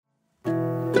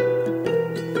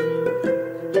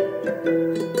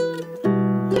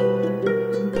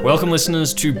Welcome,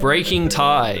 listeners, to Breaking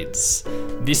Tides.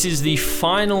 This is the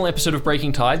final episode of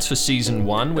Breaking Tides for Season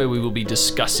 1, where we will be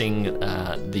discussing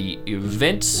the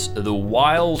events, the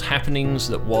wild happenings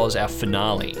that was our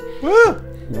finale. Woo!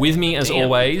 With me, as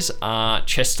always, are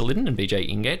Chester Liddon and BJ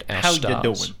Ingate, our How stars.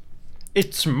 you doing?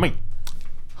 It's me,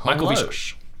 Michael Hello.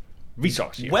 Vsauce.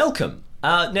 Vsauce here. Welcome.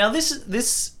 Now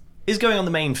this is going on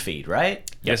the main feed, right?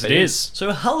 Yes, it is.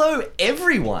 So hello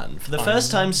everyone for the first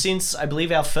time since I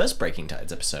believe our first Breaking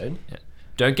Tides episode. Yeah.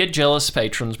 Don't get jealous,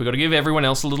 patrons. We've got to give everyone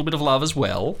else a little bit of love as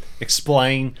well.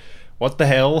 Explain what the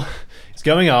hell is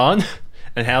going on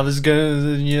and how this is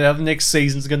going, how the next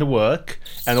season's going to work,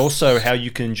 and also how you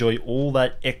can enjoy all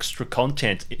that extra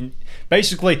content.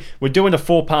 Basically, we're doing a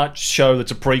 4-part show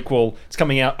that's a prequel. It's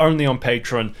coming out only on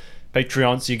Patreon,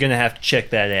 so you're going to have to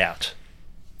check that out.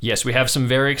 Yes, we have some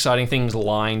very exciting things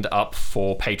lined up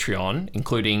for Patreon,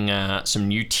 including some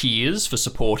new tiers for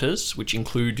supporters, which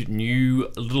include new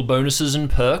little bonuses and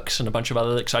perks and a bunch of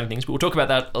other exciting things. But we'll talk about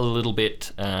that a little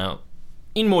bit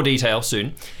in more detail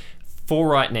soon. For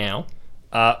right now...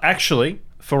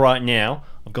 For right now,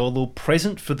 I've got a little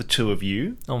present for the two of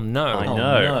you. Oh, no. I Oh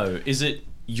know. no. Is it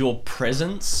your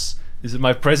presence? Is it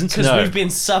my present? Because No. we've been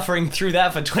suffering through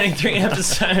that for 23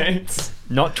 episodes.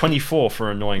 Not 24 for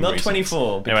annoying Not reasons.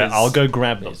 24 because... Anyway, I'll go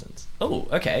grab them. reasons. Oh,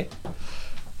 okay.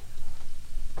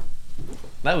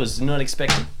 That was not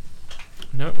expected.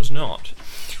 No, it was not.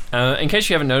 In case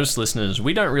you haven't noticed, listeners,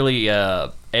 we don't really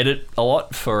edit a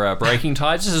lot for Breaking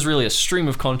Tides. This is really a stream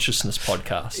of consciousness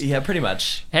podcast. Yeah, pretty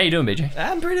much. How you doing, BJ?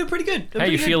 I'm pretty good. How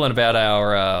you feeling about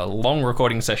our long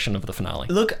recording session of the finale?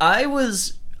 Look, I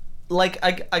was... Like,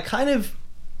 I kind of...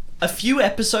 A few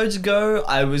episodes ago,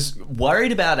 I was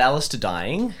worried about Allister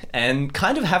dying, and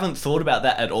kind of haven't thought about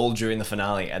that at all during the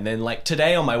finale. And then, like,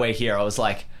 today on my way here, I was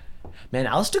like, man,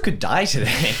 Allister could die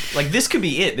today. Like, this could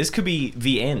be it. This could be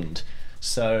the end.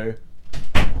 So...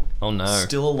 Oh, no.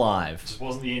 Still alive. This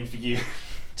wasn't the end for you.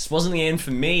 This wasn't the end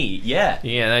for me. Yeah.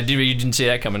 Yeah, you didn't see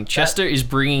that coming. Chester is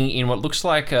bringing in what looks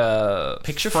like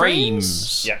Picture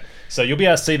frames. Yeah. So you'll be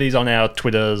able to see these on our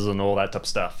Twitters and all that type of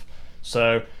stuff.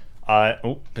 So,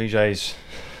 PJ's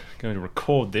going to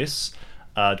record this,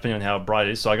 depending on how bright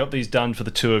it is. So I got these done for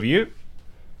the two of you.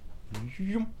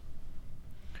 Ooh,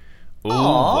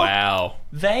 Aw. wow.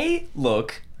 They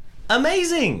look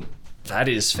amazing. That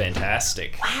is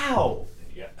fantastic. Wow.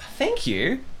 Yeah. Thank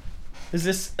you. Is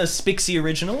this a Spixie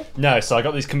original? No, so I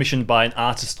got these commissioned by an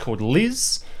artist called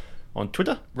Liz on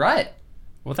Twitter. Right.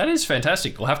 Well, that is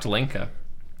fantastic. We'll have to link her.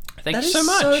 Thank That you is so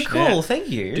much. so cool. Yeah. Thank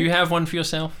you. Do you have one for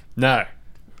yourself? No.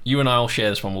 You and I will share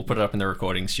this one. We'll put it up in the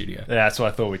recording studio. Yeah, that's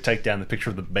what I thought. We'd take down the picture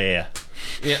of the bear.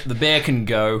 Yeah, the bear can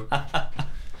go.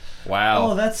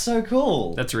 Wow. Oh, that's so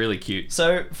cool. That's really cute.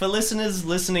 So, for listeners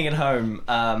listening at home,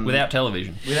 Without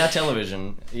television. without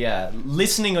television, yeah,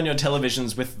 listening on your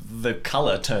televisions with the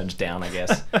color turned down, I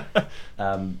guess.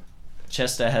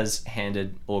 Chester has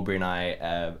handed Aubrey and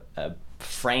I a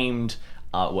framed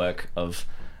artwork of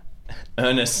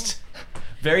Ernest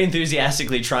very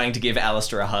enthusiastically trying to give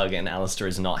Allister a hug, and Allister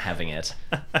is not having it.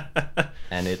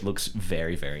 And it looks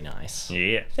very, very nice.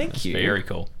 Yeah. Thank you. Very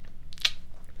cool.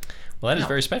 Well, that is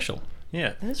very special.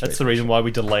 Yeah. That's That's very the reason why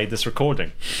we delayed this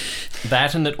recording.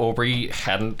 That and that Aubrey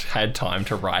hadn't had time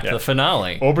to write Yeah. the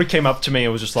finale. Aubrey came up to me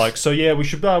and was just like, so yeah, we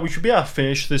should be able to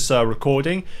finish this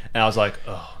recording. And I was like,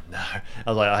 oh no. I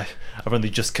was like, I've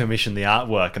only just commissioned the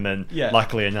artwork, and then Yeah.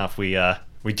 luckily enough we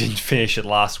didn't finish it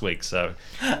last week, so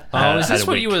Oh, is had this a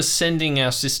what week. you were sending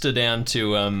our sister down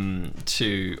to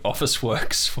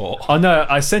Officeworks for? Oh no,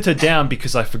 I sent her down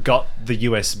because I forgot the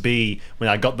USB when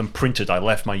I got them printed. I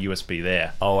left my USB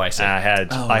there. Oh, I see.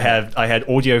 And I had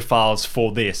audio files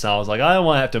for this. And I was like, I don't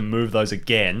want to have to move those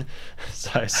again, so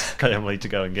I got Emily to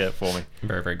go and get it for me.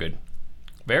 Very, very good.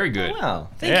 Very good. Wow,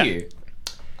 thank Yeah. you.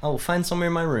 I will find somewhere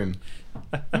in my room.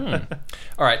 All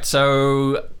right,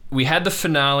 so we had the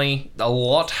finale. A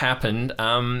lot happened.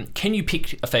 Can you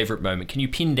pick a favorite moment? Can you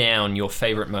pin down your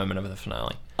favorite moment of the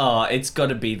finale? Oh, it's got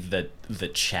to be the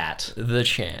chat. The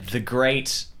chant. The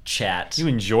great chat. You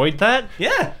enjoyed that?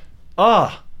 Yeah.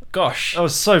 Oh, Gosh. that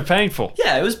was so painful.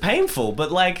 Yeah, it was painful,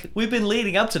 but like we've been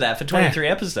leading up to that for 23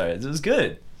 episodes. It was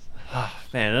good.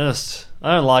 Man, Ernest,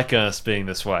 I don't like Ernest being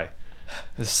this way.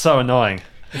 It's so annoying.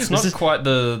 It's not quite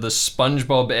the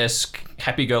SpongeBob-esque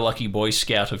happy-go-lucky Boy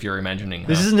Scout of your imagining.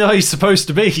 This isn't how he's supposed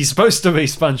to be. He's supposed to be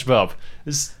SpongeBob.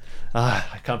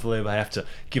 I can't believe I have to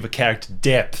give a character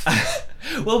depth.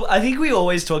 Well, I think we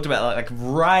always talked about like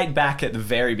right back at the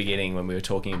very beginning when we were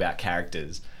talking about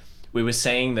characters, we were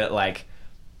saying that like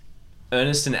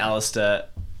Ernest and Allister,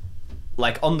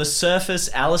 like on the surface,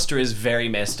 Allister is very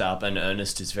messed up and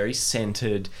Ernest is very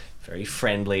centered, very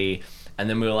friendly. And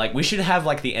then we were like, we should have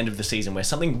like the end of the season where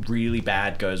something really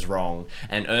bad goes wrong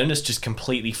and Ernest just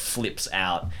completely flips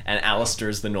out and Allister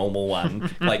is the normal one,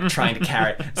 like trying to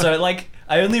carry it. So like,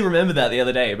 I only remember that the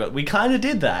other day, but we kind of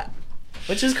did that,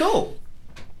 which is cool.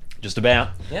 Just about.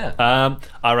 Yeah.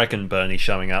 I reckon Bernie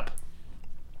showing up.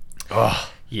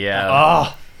 Oh. Yeah.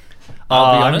 Oh.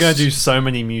 I'll be I'm honest. going to do so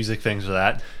many music things for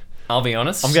that. I'll be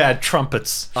honest. I'm going to add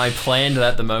trumpets. I planned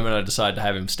that the moment I decided to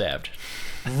have him stabbed.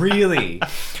 Really?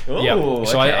 Yeah. Ooh,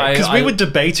 So okay. Because we were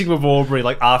debating with Aubrey,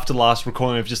 like, after last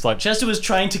recording of just like... Chester was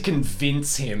trying to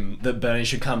convince him that Bernie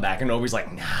should come back, and Aubrey's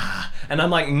like, nah. And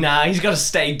I'm like, nah, he's got to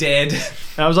stay dead.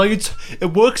 And I was like,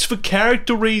 it works for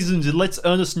character reasons. It lets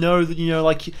Ernest know that,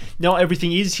 like, not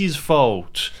everything is his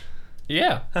fault.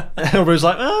 Yeah. And Aubrey's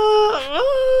like,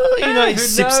 he Who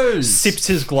knows? sips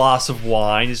his glass of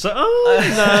wine. He's like,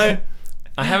 no.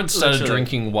 I haven't started Literally.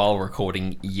 drinking while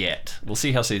recording yet. We'll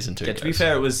see how season 2 Yeah, goes. to be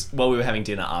fair, it was while we were having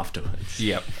dinner afterwards.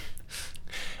 Yep.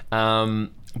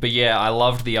 But yeah, I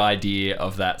loved the idea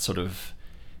of that sort of...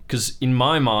 Because in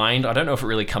my mind, I don't know if it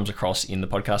really comes across in the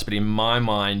podcast, but in my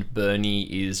mind, Bernie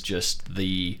is just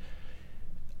the...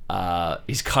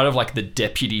 he's kind of like the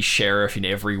deputy sheriff in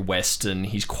every Western.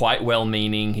 He's quite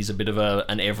well-meaning. He's a bit of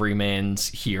an everyman's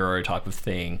hero type of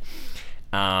thing.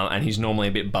 And he's normally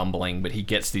a bit bumbling, but he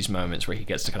gets these moments where he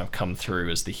gets to kind of come through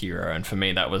as the hero. And for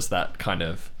me, that was that kind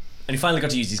of... And he finally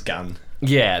got to use his gun.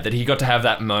 Yeah, that he got to have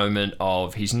that moment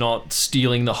of he's not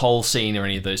stealing the whole scene or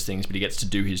any of those things, but he gets to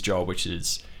do his job, which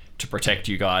is to protect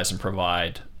you guys and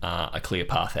provide a clear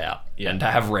path out. Yeah. And to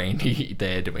have Randy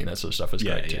there doing that sort of stuff was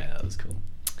great too. Yeah, that was cool.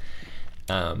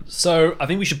 So I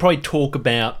think we should probably talk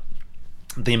about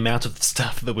the amount of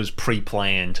stuff that was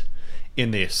pre-planned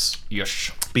in this.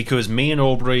 Yes. Because me and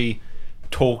Aubrey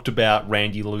talked about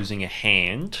Randy losing a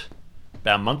hand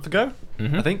about a month ago,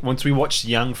 I think. Once we watched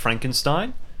Young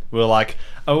Frankenstein, we were like,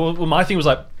 well, my thing was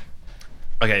like,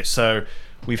 okay, so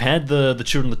we've had the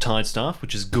Children of the Tide stuff,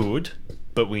 which is good,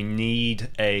 but we need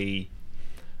a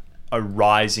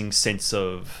rising sense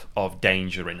of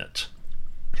danger in it.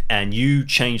 And you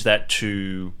changed that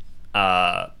to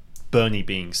Bernie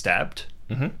being stabbed.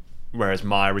 Mm-hmm. Whereas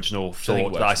my original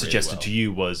thought that I suggested to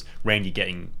you was Randy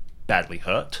getting badly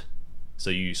hurt. So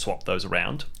you swapped those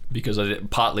around.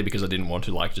 Partly because I didn't want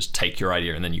to like just take your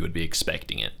idea and then you would be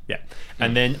expecting it. Yeah.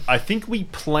 And then I think we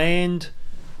planned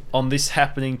on this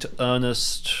happening to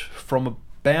Ernest from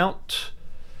about,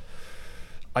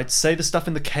 I'd say, the stuff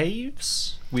in the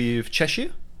caves with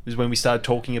Cheshire is when we started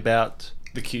talking about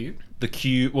The cube. the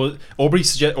cube. Well, Aubrey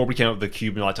came up with the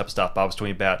cube and all that type of stuff, but I was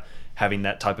talking about having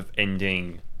that type of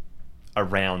ending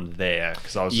around there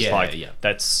because I was just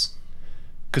that's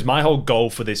because my whole goal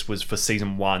for this was for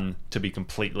season 1 to be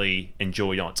completely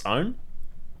enjoyed on its own.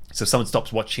 So if someone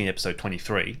stops watching episode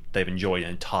 23, they've enjoyed an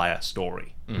entire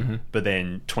story. Mm-hmm. But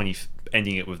then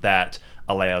ending it with that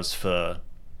allows for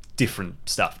different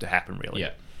stuff to happen, really.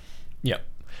 Yeah. Yep.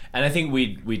 And I think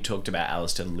we talked about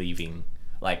Allister leaving,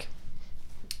 like,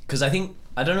 because I don't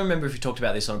remember if we talked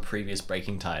about this on previous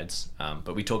Breaking Tides,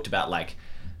 but we talked about like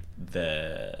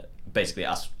basically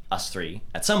us three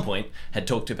at some point had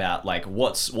talked about like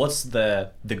what's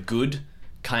the good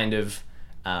kind of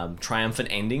triumphant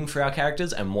ending for our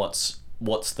characters, and what's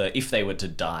the, if they were to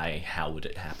die, how would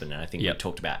it happen? And I think we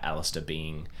talked about Allister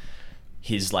being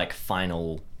his like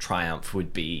final triumph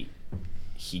would be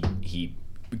he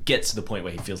gets to the point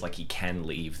where he feels like he can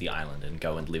leave the island and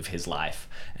go and live his life,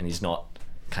 and he's not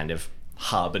kind of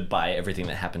harbored by everything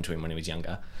that happened to him when he was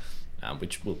younger,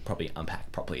 which we'll probably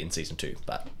unpack properly in season 2.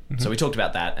 But so we talked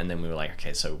about that, and then we were like,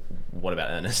 okay, so what about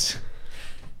Ernest?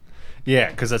 Yeah,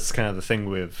 because that's kind of the thing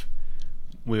with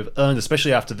Ernest,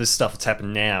 especially after this stuff that's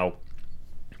happened now,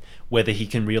 whether he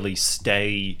can really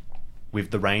stay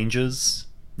with the Rangers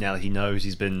now that he knows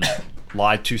he's been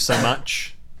lied to so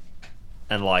much,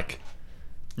 and like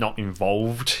not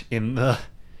involved in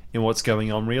what's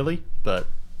going on really. But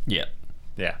Yeah.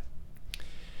 yeah.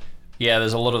 Yeah,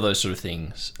 there's a lot of those sort of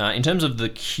things. In terms of the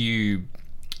cube,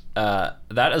 that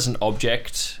as an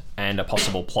object and a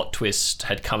possible plot twist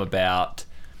had come about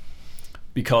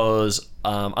because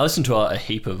I listened to a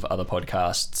heap of other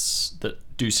podcasts that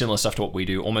do similar stuff to what we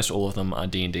do. Almost all of them are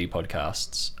D&D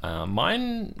podcasts.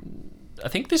 Mine, I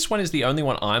think this one is the only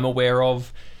one I'm aware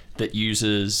of that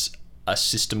uses a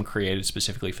system created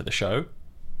specifically for the show.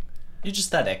 You're just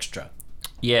that extra.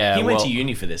 Yeah, He went to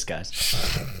uni for this, guys.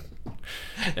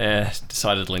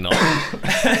 Decidedly not.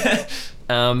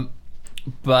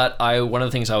 But one of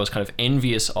the things I was kind of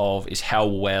envious of is how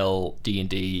well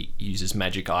D&D uses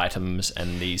magic items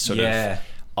and these sort of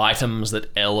items that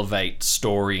elevate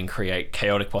story and create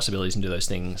chaotic possibilities and do those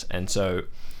things. And so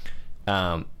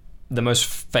the most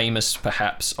famous,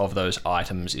 perhaps, of those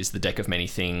items is the Deck of Many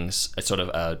Things. It's sort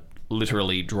of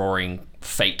literally drawing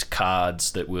fate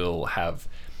cards that will have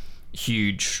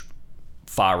huge,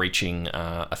 far-reaching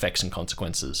effects and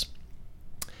consequences.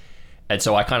 And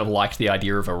so I kind of liked the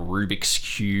idea of a Rubik's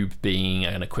Cube being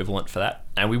an equivalent for that.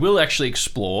 And we will actually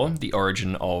explore the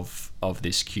origin of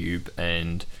this cube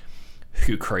and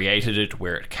who created it,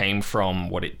 where it came from,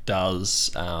 what it does.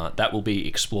 That will be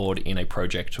explored in a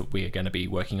project we are going to be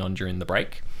working on during the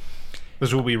break.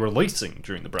 This will be releasing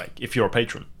during the break, if you're a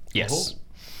patron. Yes.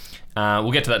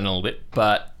 We'll get to that in a little bit.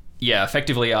 But yeah,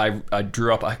 effectively I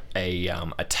drew up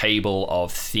a table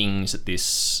of things that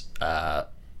this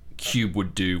cube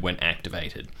would do when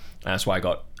activated. And that's why I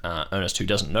got Ernest, who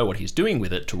doesn't know what he's doing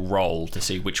with it, to roll to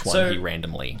see which one he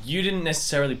randomly... You didn't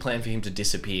necessarily plan for him to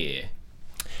disappear.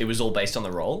 It was all based on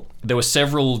the roll? There were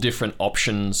several different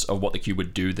options of what the cube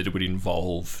would do that it would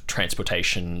involve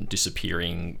transportation,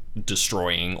 disappearing,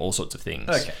 destroying, all sorts of things.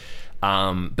 Okay.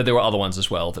 But there were other ones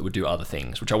as well that would do other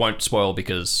things, which I won't spoil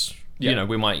because, you know,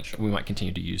 we might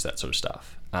continue to use that sort of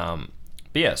stuff. But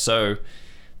yeah, so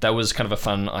that was kind of a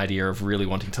fun idea of really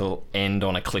wanting to end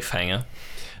on a cliffhanger.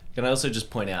 Can I also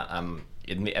just point out,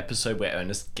 in the episode where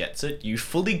Ernest gets it, you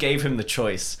fully gave him the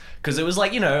choice, because it was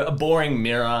like, you know, a boring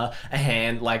mirror, a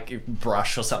hand, like a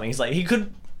brush or something. He's like, he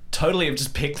could totally have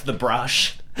just picked the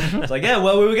brush. It's like, yeah,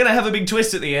 well, we were going to have a big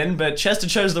twist at the end, but Chester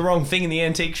chose the wrong thing in the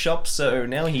antique shop, so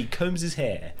now he combs his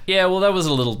hair. Yeah, well, that was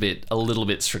a little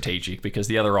bit strategic, because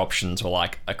the other options were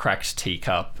like a cracked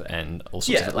teacup and all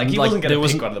sorts of... Yeah, like he wasn't going to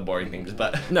pick one of the boring things,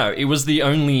 but... No, it was the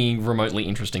only remotely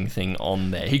interesting thing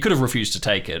on there. He could have refused to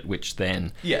take it, which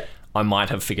then I might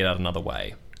have figured out another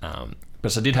way.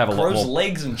 But I did have a lot more... Grows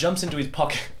legs and jumps into his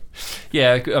pocket.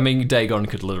 Yeah, I mean, Dagon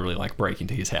could literally like break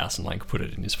into his house and like put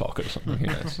it in his pocket or something. Who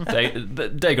knows?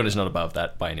 Dagon is not above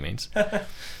that by any means. But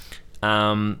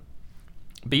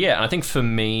yeah, I think for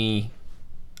me,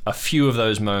 a few of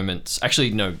those moments...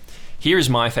 Actually, no. Here is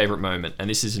my favourite moment, and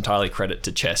this is entirely credit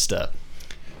to Chester.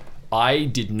 I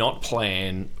did not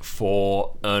plan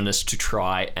for Ernest to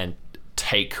try and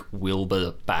take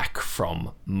Wilbur back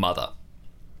from Mother.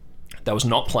 That was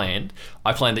not planned.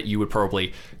 I planned that you would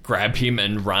probably grab him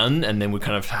and run, and then we'd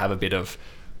kind of have a bit of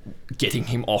getting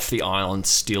him off the island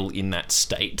still in that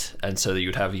state, and so that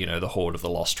you'd have, you know, the Horde of the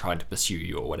Lost trying to pursue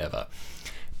you or whatever.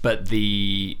 But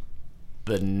the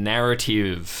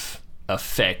narrative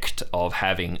effect of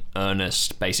having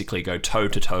Ernest basically go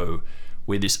toe-to-toe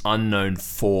with this unknown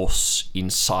force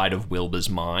inside of Wilbur's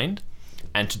mind,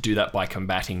 and to do that by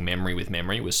combating memory with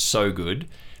memory was so good,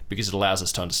 because it allows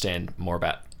us to understand more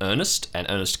about Ernest, and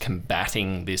Ernest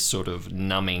combating this sort of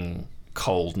numbing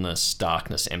coldness,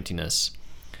 darkness, emptiness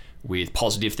with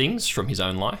positive things from his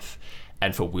own life.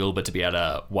 And for Wilbur to be able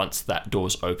to, once that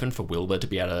door's open, for Wilbur to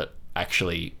be able to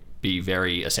actually be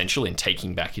very essential in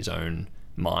taking back his own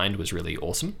mind was really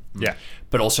awesome. Yeah.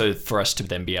 But also for us to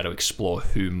then be able to explore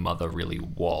who Mother really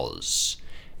was.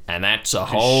 And that's a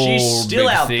whole she's still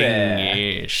big out thing.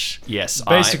 there. Yes.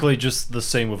 Basically, just the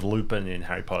scene with Lupin in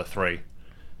Harry Potter 3.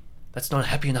 That's not a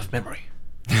happy enough memory.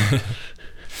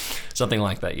 Something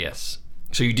like that, yes.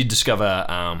 So you did discover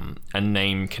a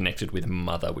name connected with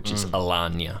Mother, which is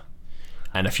Alanya.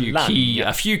 And a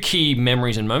few key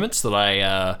memories and moments that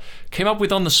I came up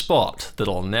with on the spot that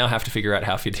I'll now have to figure out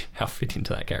how fit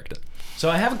into that character. So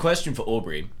I have a question for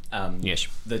Aubrey. Yes.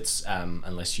 That's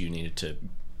unless you needed to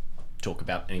talk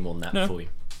about any more than that before we...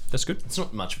 That's good. It's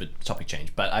not much of a topic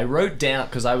change, but I wrote down,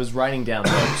 because I was writing down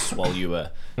notes while you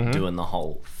were doing the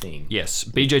whole thing. Yes,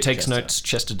 BJ takes notes,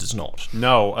 Chester does not.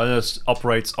 No, Ernest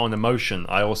operates on emotion.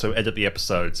 I also edit the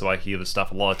episode, so I hear the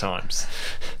stuff a lot of times.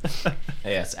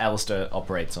 Yes, Allister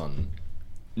operates on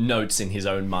notes in his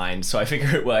own mind, so I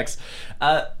figure it works.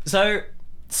 So,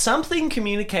 something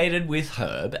communicated with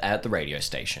Herb at the radio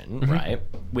station, right,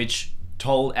 which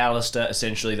told Allister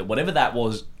essentially that whatever that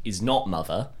was is not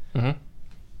Mother,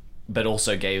 but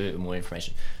also gave it more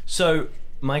information. So,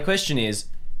 my question is,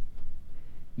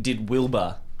 did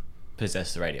Wilbur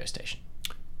possess the radio station?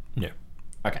 No.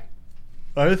 Okay.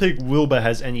 I don't think Wilbur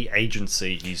has any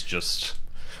agency. He's just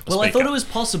a Well, I speaker. thought it was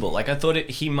possible. Like, I thought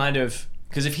he might have...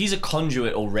 Because if he's a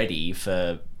conduit already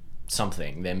for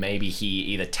something, then maybe he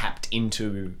either tapped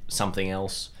into something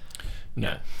else.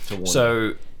 No. To warn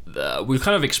So we'll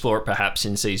kind of explore it perhaps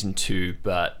in season 2,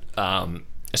 but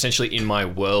essentially in my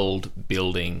world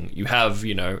building, you have,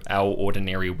 you know, our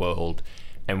ordinary world,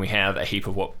 and we have a heap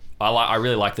of what I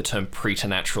really like the term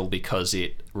preternatural, because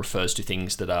it refers to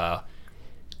things that are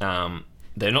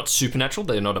they're not supernatural,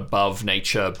 they're not above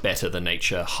nature, better than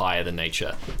nature, higher than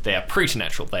nature. They are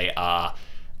preternatural. They are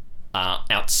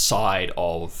outside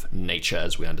of nature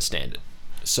as we understand it.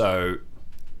 So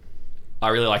I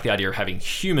really like the idea of having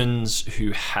humans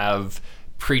who have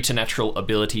preternatural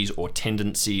abilities or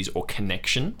tendencies or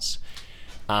connections.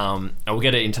 And we'll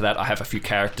get into that. I have a few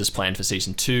characters planned for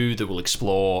season 2 that will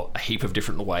explore a heap of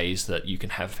different ways that you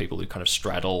can have people who kind of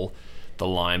straddle the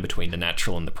line between the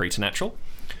natural and the preternatural.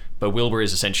 But Wilbur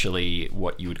is essentially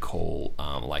what you would call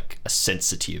like a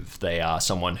sensitive. They are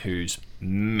someone who's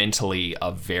mentally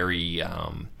are very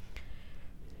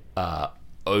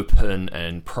open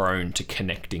and prone to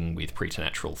connecting with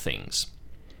preternatural things.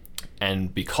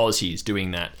 And because he's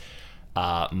doing that,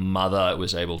 Mother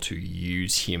was able to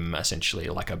use him essentially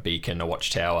like a beacon, a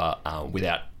watchtower,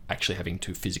 without actually having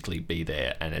to physically be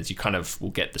there. And as you kind of will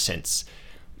get the sense,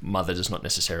 Mother does not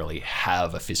necessarily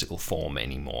have a physical form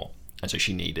anymore. And so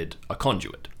she needed a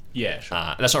conduit. Yeah, sure.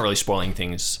 That's not really spoiling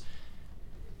things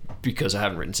because I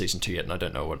haven't written season 2 yet and I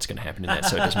don't know what's going to happen in that,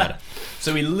 so it doesn't matter.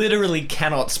 So we literally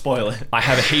cannot spoil it. I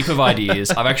have a heap of ideas.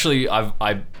 I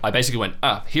basically went,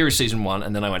 here is season 1,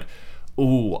 and then I went,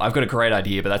 ooh, I've got a great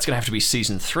idea, but that's going to have to be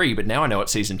season 3, but now I know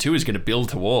what season 2 is going to build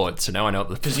towards, so now I know what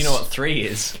Because you know what 3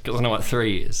 is. Because I know what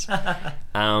 3 is.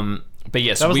 But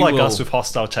yes, that was like us with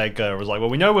Hostile Takeover. It was like, well,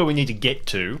 we know where we need to get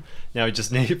to. Now we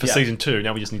just need it for season 2.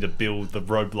 Now we just need to build the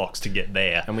roadblocks to get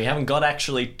there. And we haven't got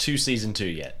actually to season 2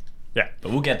 yet. Yeah.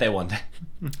 But we'll get there one day.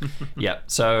 Yeah,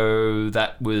 so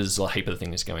that was a heap of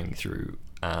things going through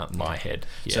my head.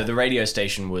 Yeah. So the radio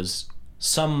station was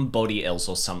somebody else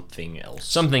or something else.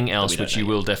 Something else which you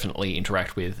will definitely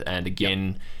interact with. And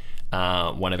again,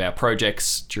 one of our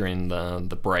projects during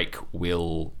the break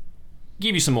will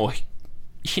give you some more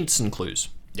hints and clues.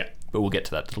 Yeah. But we'll get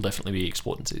to that. It'll definitely be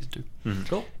explored in season 2. Mm-hmm.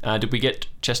 Cool. Did we get,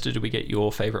 Chester, did we get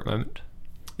your favourite moment?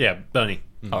 Yeah, Bernie.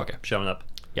 Oh, okay. Showing up.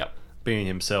 Yep. Being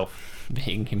himself.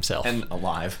 Being himself. And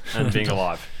alive. And being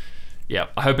alive. Yeah.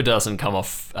 I hope it doesn't come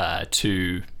off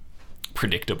too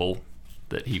predictable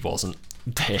that he wasn't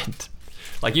dead.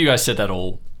 Like you guys said that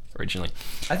all originally.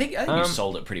 I think you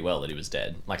sold it pretty well that he was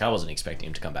dead. Like I wasn't expecting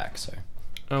him to come back, so.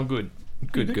 Oh, good.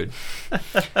 Good.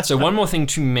 So one more thing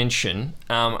to mention,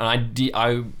 and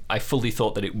I fully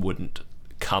thought that it wouldn't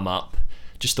come up,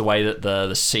 just the way that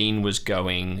the scene was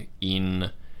going in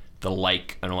the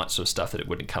lake and all that sort of stuff, that it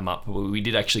wouldn't come up. But we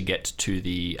did actually get to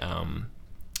the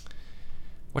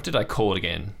what did I call it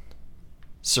again?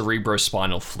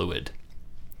 Cerebrospinal fluid.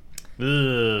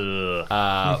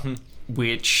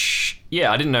 Which,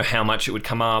 I didn't know how much it would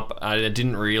come up. I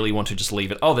didn't really want to just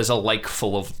leave it. Oh, there's a lake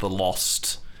full of the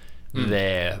lost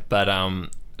there. But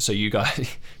so you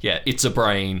guys, it's a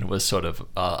brain was sort of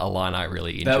a line I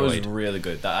really enjoyed. That was really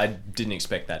good. I didn't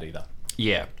expect that either.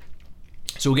 Yeah.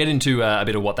 So we'll get into a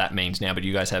bit of what that means now, but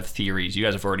you guys have theories. You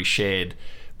guys have already shared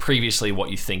previously what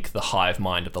you think the hive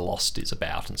mind of the lost is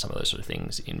about and some of those sort of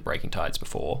things in Breaking Tides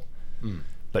before.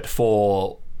 But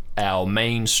for our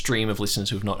main stream of listeners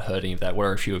who have not heard any of that, what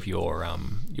are a few of your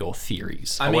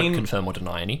theories? I won't confirm or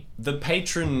deny any. The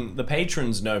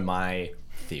patrons know my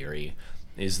theory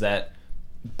is that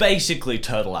basically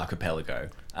Turtle Archipelago.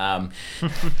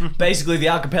 Basically, the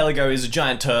archipelago is a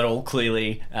giant turtle,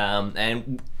 clearly,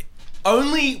 and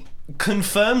only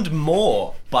confirmed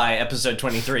more by episode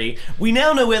 23. We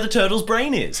now know where the turtle's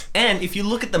brain is, and if you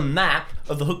look at the map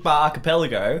of the Hookba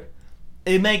Archipelago,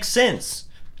 it makes sense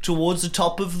towards the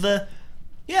top of the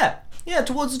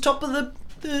towards the top of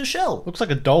the shell. Looks like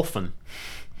a dolphin.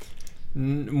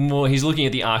 Well, he's looking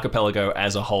at the archipelago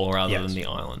as a whole rather than the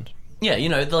island. Yeah, you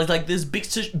know, like there's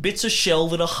bits of shell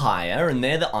that are higher, and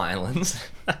they're the islands.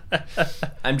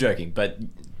 I'm joking, but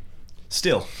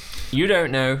still. You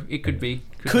don't know. It could be.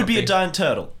 Could be a giant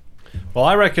turtle. Well,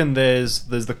 I reckon there's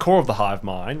the core of the hive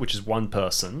mind, which is one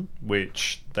person,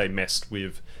 which they messed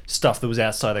with stuff that was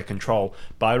outside their control.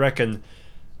 But I reckon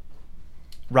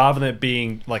rather than it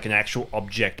being like an actual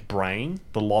object brain,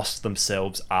 the lost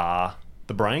themselves are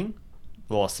the brain.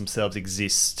 The lost themselves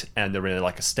exist, and they're in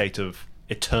like a state of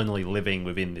eternally living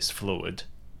within this fluid,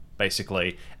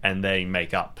 basically, and they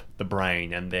make up the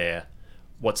brain, and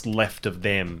what's left of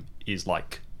them is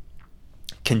like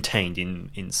contained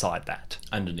inside that.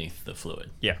 Underneath the fluid.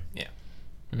 Yeah.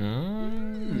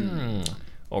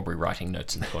 Aubrey writing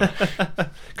notes in the corner.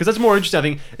 Because that's more interesting, I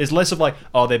think. It's less of like,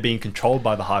 oh, they're being controlled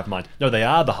by the hive mind. No, they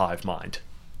are the hive mind.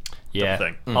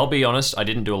 Yeah. I'll be honest, I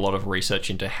didn't do a lot of research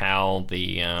into how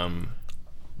the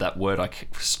that word I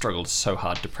struggled so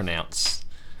hard to pronounce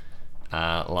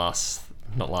not last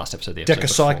episode, the episode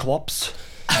Decacyclops.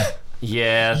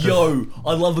 Yeah. Yo,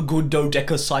 I love a good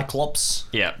dodecacyclops.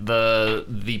 Yeah,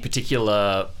 the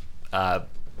particular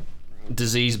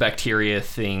disease bacteria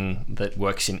thing that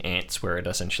works in ants, where it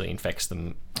essentially infects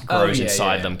them, grows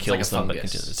inside them, kills them. But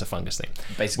it's a fungus thing,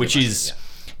 basically, which is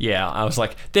Yeah, I was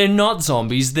like, they're not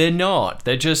zombies. They're not.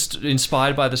 They're just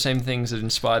inspired by the same things that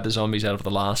inspired the zombies out of The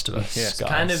Last of Us. Yeah, It's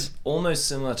kind of almost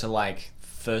similar to like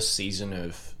first season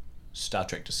of Star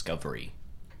Trek Discovery,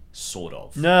 sort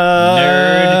of.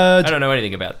 Nerd. I don't know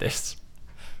anything about this.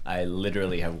 I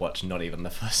literally have watched not even the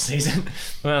first season.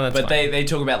 Well, that's But fine. they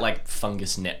talk about like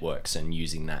fungus networks and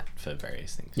using that for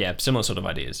various things. Yeah, similar sort of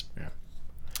ideas. Yeah.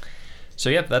 So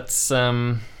yeah, that's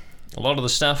a lot of the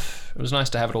stuff. It was nice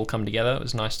to have it all come together. It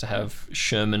was nice to have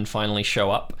Sherman finally show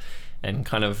up and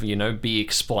kind of, be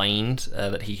explained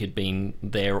that he had been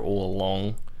there all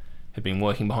along, had been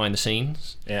working behind the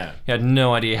scenes. Yeah. He had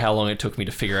no idea how long it took me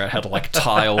to figure out how to like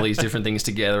tie all these different things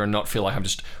together and not feel like I'm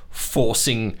just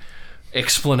forcing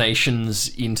explanations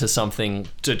into something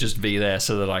to just be there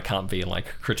so that I can't be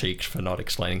like critiqued for not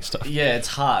explaining stuff. Yeah, it's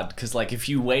hard because like if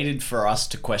you waited for us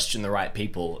to question the right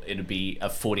people, it'd be a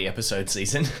 40 episode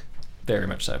season. Very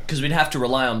much so. Because we'd have to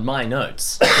rely on my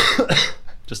notes.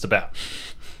 Just about.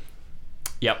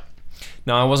 Yep.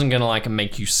 No, I wasn't going to like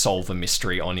make you solve a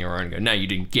mystery on your own. Go, no, you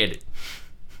didn't get it.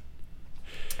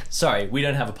 Sorry, we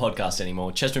don't have a podcast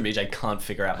anymore. Chester and BJ can't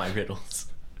figure out my riddles.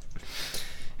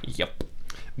 Yep.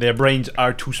 Their brains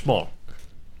are too small.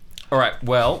 All right,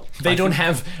 well... They don't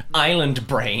have island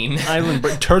brain.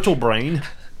 Turtle brain.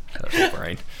 Turtle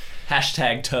brain.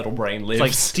 Hashtag turtle brain lives. It's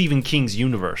like Stephen King's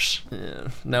universe. Yeah,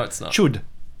 no, it's not. Should.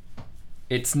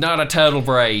 It's not a turtle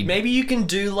brain. Maybe you can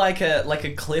do like a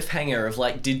cliffhanger of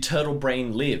like, did turtle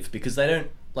brain live? Because they don't,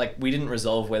 like, we didn't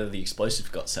resolve whether the explosive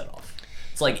got set off.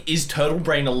 It's like, is turtle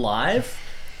brain alive?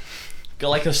 Got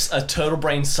like a turtle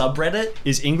brain subreddit?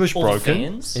 Is English All the broken?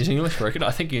 fans? Is English broken? I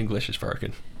think English is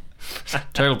broken.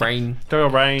 Turtle brain. Turtle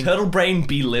brain. Turtle brain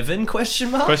be living?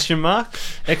 Question mark? Question mark?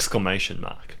 Exclamation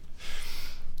mark.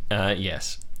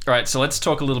 Yes. All right, so let's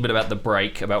talk a little bit about the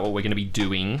break, about what we're going to be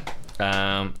doing.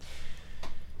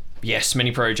 Yes,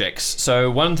 many projects.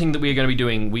 So one thing that we are going to be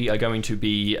doing, we are going to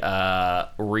be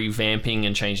revamping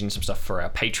and changing some stuff for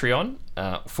our Patreon.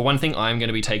 For one thing, I'm going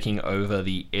to be taking over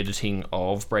the editing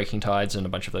of Breaking Tides and a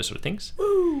bunch of those sort of things.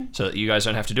 Woo. So that you guys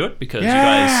don't have to do it, because you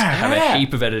guys have a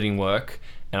heap of editing work,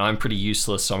 and I'm pretty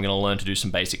useless, so I'm going to learn to do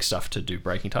some basic stuff to do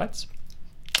Breaking Tides.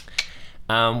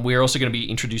 We're also going to be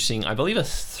introducing, I believe, a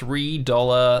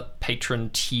 $3 patron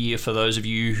tier for those of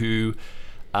you who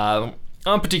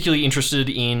aren't particularly interested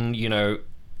in,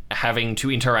 having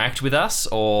to interact with us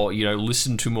or,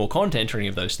 listen to more content or any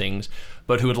of those things,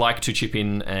 but who would like to chip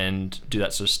in and do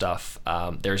that sort of stuff.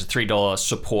 There is a $3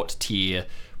 support tier,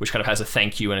 which kind of has a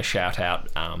thank you and a shout out,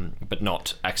 but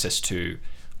not access to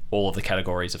all of the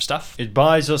categories of stuff. It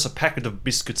buys us a packet of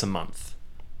biscuits a month.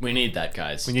 We need that,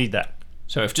 guys. We need that.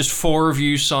 So if just 4 of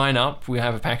you sign up, we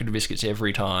have a packet of biscuits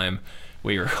every time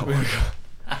we record.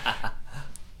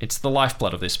 It's the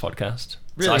lifeblood of this podcast.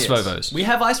 Really It's is. Ice Vovos. We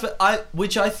have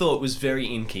which I thought was very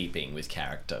in keeping with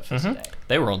character for today.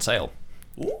 They were on sale.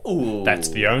 Ooh. That's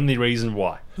the only reason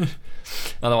why.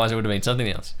 Otherwise, it would have been something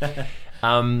else.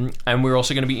 And we're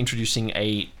also going to be introducing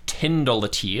a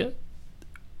 $10 tier.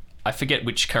 I forget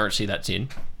which currency that's in.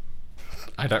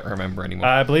 I don't remember anymore.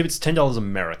 I believe it's $10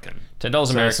 American. $10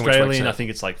 So American, which Australian, I works out, think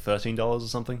it's like $13 or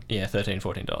something. yeah, $13,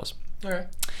 $14. Alright.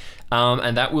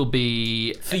 And that will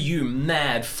be... For you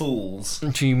mad fools.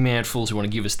 To you mad fools who want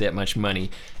to give us that much money.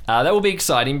 That will be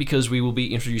exciting because we will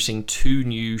be introducing 2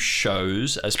 new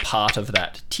shows as part of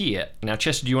that tier. Now,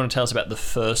 Chester, do you want to tell us about the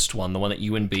first one, the one that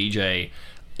you and BJ,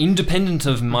 independent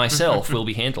of myself, will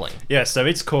be handling? Yeah, so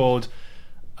it's called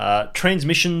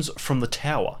Transmissions from the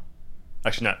Tower.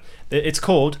 Actually, no. It's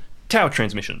called Tower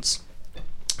Transmissions.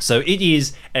 So it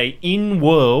is a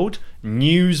in-world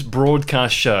news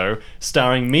broadcast show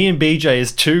starring me and BJ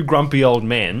as 2 grumpy old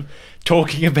men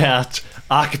talking about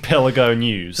archipelago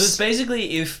news. So it's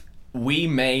basically if we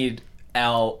made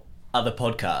our other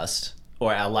podcast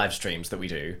or our live streams that we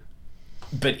do,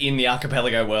 but in the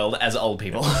archipelago world as old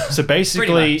people. So basically,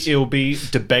 Pretty much. it'll be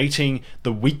debating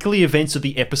the weekly events of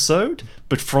the episode,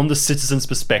 but from the citizen's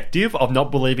perspective of not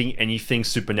believing anything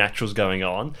supernatural's going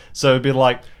on. So it'd be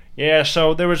like, yeah,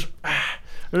 so there was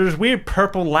weird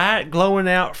purple light glowing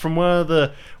out from one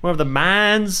of the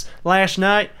mines last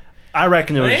night. I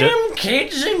reckon it was just... Them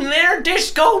kids in their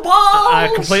disco balls!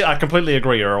 I completely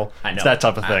agree, Earl. I know. It's that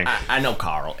type of thing. I know,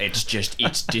 Carl. It's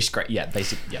disgrace. Yeah,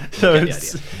 basically, yeah. So You get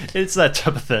the idea. it's that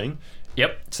type of thing.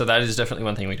 Yep, so that is definitely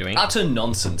one thing we're doing. Utter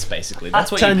nonsense, basically.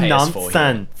 That's what Utter you pay us for here.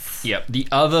 nonsense. Yep. The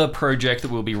other project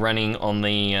that we'll be running on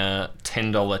the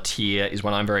 $10 tier is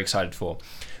one I'm very excited for.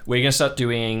 We're going to start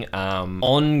doing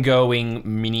ongoing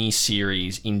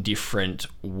mini-series in different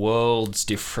worlds,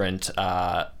 different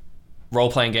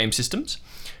role-playing game systems.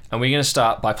 And we're going to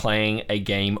start by playing a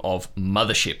game of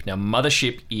Mothership. Now,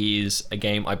 Mothership is a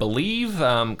game, I believe,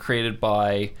 created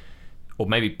by, or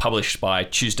maybe published by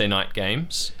Tuesday Night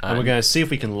Games. And we're going to see if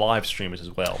we can live stream it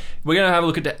as well. We're going to have a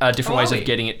look at different ways of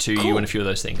getting it to you and a few of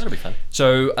those things. That'll be fun.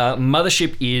 So,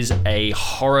 Mothership is a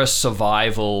horror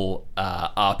survival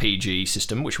RPG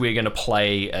system, which we're going to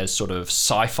play as sort of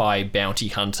sci-fi bounty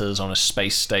hunters on a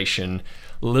space station.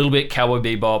 A little bit Cowboy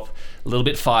Bebop, a little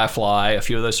bit Firefly, a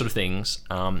few of those sort of things.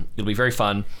 It'll be very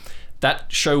fun.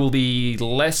 That show will be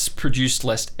less produced,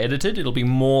 less edited. It'll be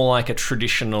more like a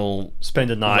traditional spend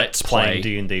a night Let's playing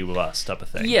Play. D&D with us type of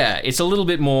thing. Yeah, it's a little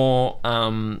bit more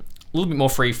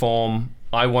freeform.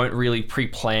 I won't really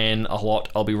pre-plan a lot.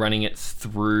 I'll be running it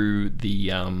through the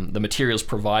materials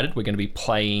provided. We're going to be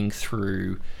playing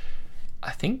through, I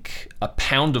think, A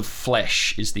Pound of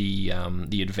Flesh is the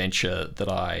adventure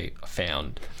that I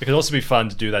found. It could also be fun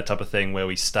to do that type of thing where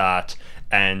we start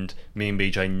and me and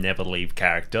BJ never leave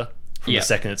character from the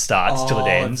second it starts till it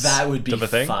ends. That would be type of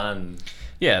thing. fun.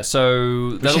 Yeah,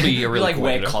 so that'll be a really like cool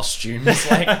wear way to do it.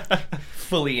 costumes, like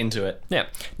fully into it. Yeah.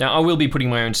 Now, I will be putting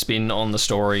my own spin on the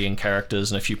story and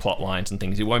characters and a few plot lines and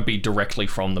things. It won't be directly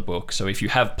from the book. So if you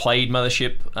have played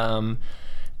Mothership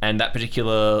and that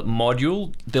particular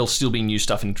module, there'll still be new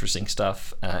stuff and interesting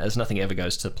stuff, as nothing ever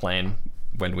goes to plan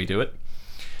when we do it.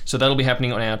 So that'll be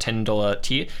happening on our $10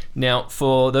 tier. Now,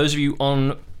 for those of you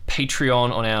on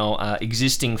Patreon on our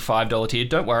existing $5 tier,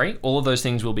 don't worry, all of those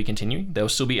things will be continuing. There will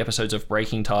still be episodes of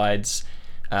Breaking Tides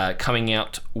coming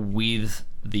out with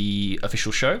the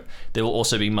official show. There will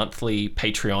also be monthly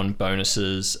Patreon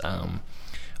bonuses,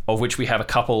 of which we have a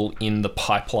couple in the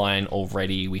pipeline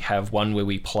already. We have one where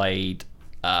we played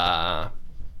Honey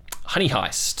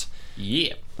Heist,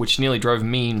 which nearly drove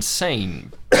me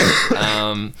insane.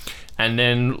 And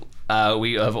then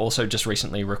we have also just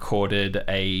recently recorded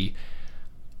I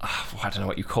don't know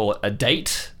what you call it, a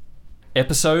date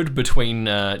episode between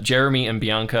Jeremy and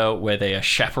Bianca, where they are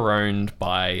chaperoned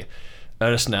by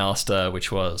Ernest and Allister,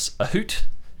 which was a hoot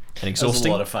and exhausting. It was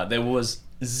a lot of fun. There was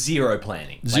zero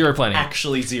planning. Planning.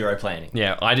 Actually zero planning.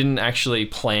 Yeah, I didn't actually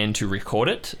plan to record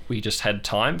it. We just had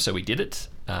time, so we did it.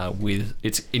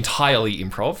 It's entirely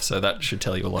improv, so that should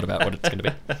tell you a lot about what it's going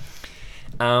to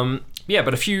be. Yeah,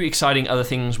 but a few exciting other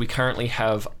things. We currently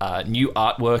have new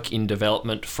artwork in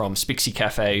development from Spixie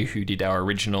Cafe, who did our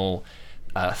original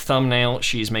thumbnail.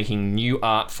 She is making new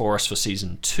art for us for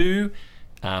Season 2,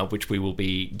 which we will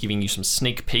be giving you some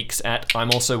sneak peeks at.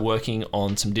 I'm also working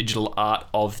on some digital art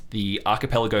of the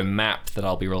archipelago map that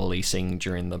I'll be releasing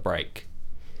during the break.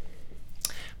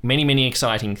 Many, many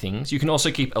exciting things. You can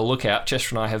also keep a lookout.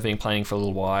 Chester and I have been planning for a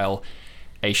little while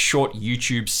a short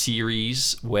YouTube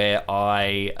series where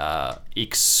I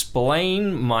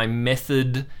explain my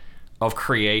method of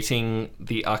creating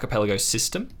the archipelago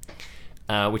system,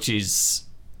 which is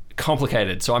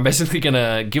complicated. So I'm basically going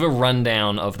to give a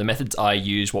rundown of the methods I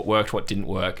use, what worked, what didn't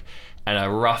work, and a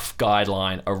rough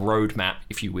guideline, a roadmap,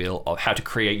 if you will, of how to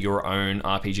create your own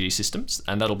RPG systems.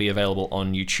 And that'll be available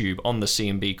on YouTube on the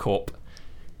CMB Corp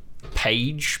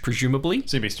page, presumably.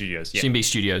 CMB Studios, yeah. CMB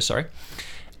Studios, sorry.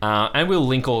 And we'll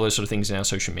link all those sort of things in our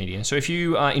social media. So if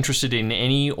you are interested in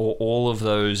any or all of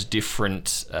those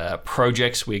different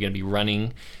projects we're going to be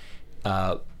running,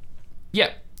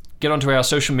 get onto our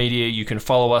social media. You can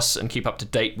follow us and keep up to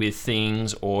date with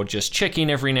things, or just check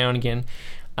in every now and again.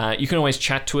 You can always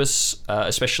chat to us,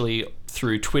 especially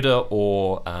through Twitter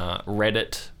or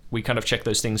Reddit. We kind of check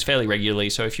those things fairly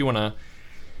regularly. So if you want to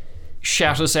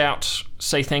shout us out,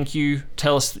 say thank you,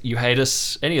 tell us that you hate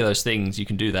us, any of those things, you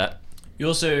can do that. You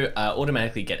also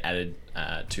automatically get added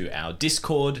to our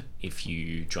Discord if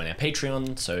you join our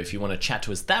Patreon. So if you want to chat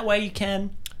to us that way, you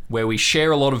can. Where we share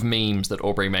a lot of memes that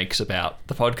Aubrey makes about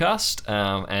the podcast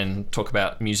and talk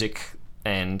about music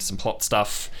and some plot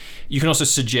stuff. You can also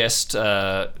suggest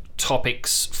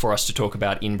topics for us to talk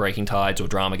about in Breaking Tides or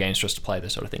drama games for us to play,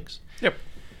 those sort of things. Yep.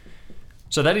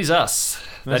 So that is us.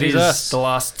 That is us. The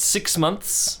last 6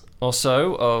 months or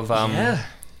so of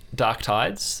Dark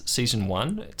Tides Season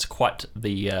 1. It's quite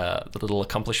the little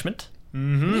accomplishment.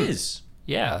 Mm-hmm. It is.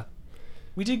 Yeah.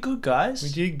 We did good, guys. We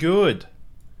did good.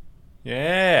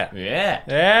 Yeah. Yeah.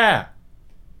 Yeah.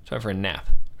 Time for a nap.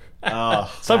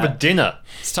 Oh, It's time for dinner.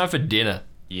 It's time for dinner.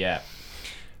 Yeah.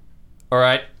 All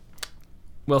right.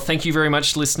 Well, thank you very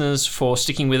much, listeners, for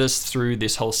sticking with us through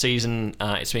this whole season.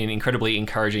 It's been incredibly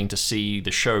encouraging to see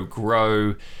the show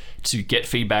grow, to get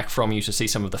feedback from you, to see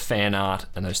some of the fan art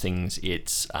and those things.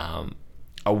 It's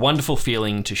a wonderful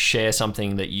feeling to share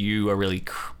something that you are really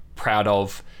proud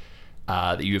of,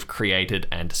 that you have created,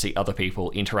 and to see other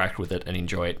people interact with it and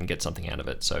enjoy it and get something out of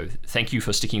it. So thank you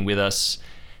for sticking with us.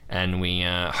 And we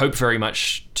hope very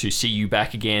much to see you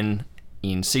back again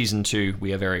in Season 2.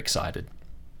 We are very excited.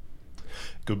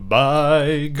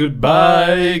 Goodbye,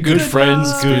 goodbye, good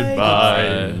friends,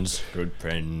 goodbye. Good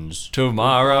friends.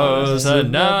 Tomorrow's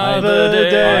another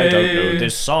day. I don't know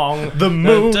this song. The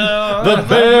moon, the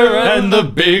bear, and the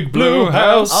big blue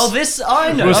house. Oh, this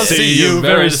I know. We'll see you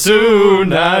very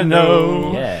soon, I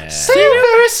know. Yeah. See you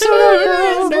very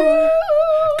soon.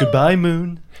 Goodbye,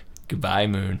 moon. Goodbye,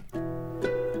 Moon.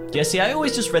 Yeah, see, I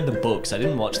always just read the books. I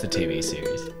didn't watch the TV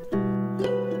series.